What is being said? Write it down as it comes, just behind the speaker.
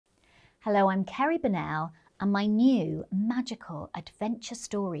Hello, I'm Burnell, and my new magical adventure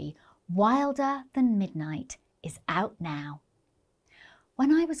story, Wilder Than Midnight, is out now.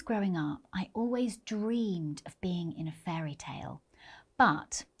 When I was growing up, I always dreamed of being in a fairy tale.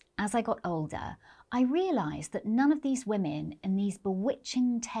 But as I got older, I realised that none of these women in these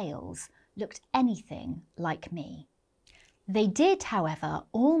bewitching tales looked anything like me. They did, however,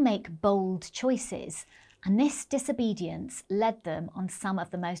 all make bold choices, and this disobedience led them on some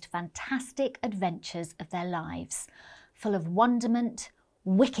of the most fantastic adventures of their lives, full of wonderment,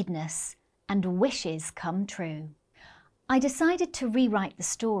 wickedness, and wishes come true. I decided to rewrite the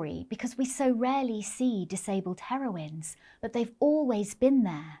story because we so rarely see disabled heroines, but they've always been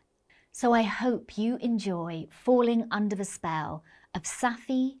there. So I hope you enjoy falling under the spell of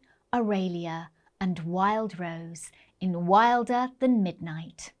Saffy, Aurelia, and Wild Rose in Wilder Than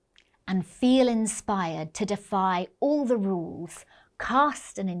Midnight, and feel inspired to defy all the rules,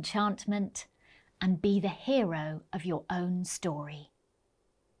 cast an enchantment, and be the hero of your own story.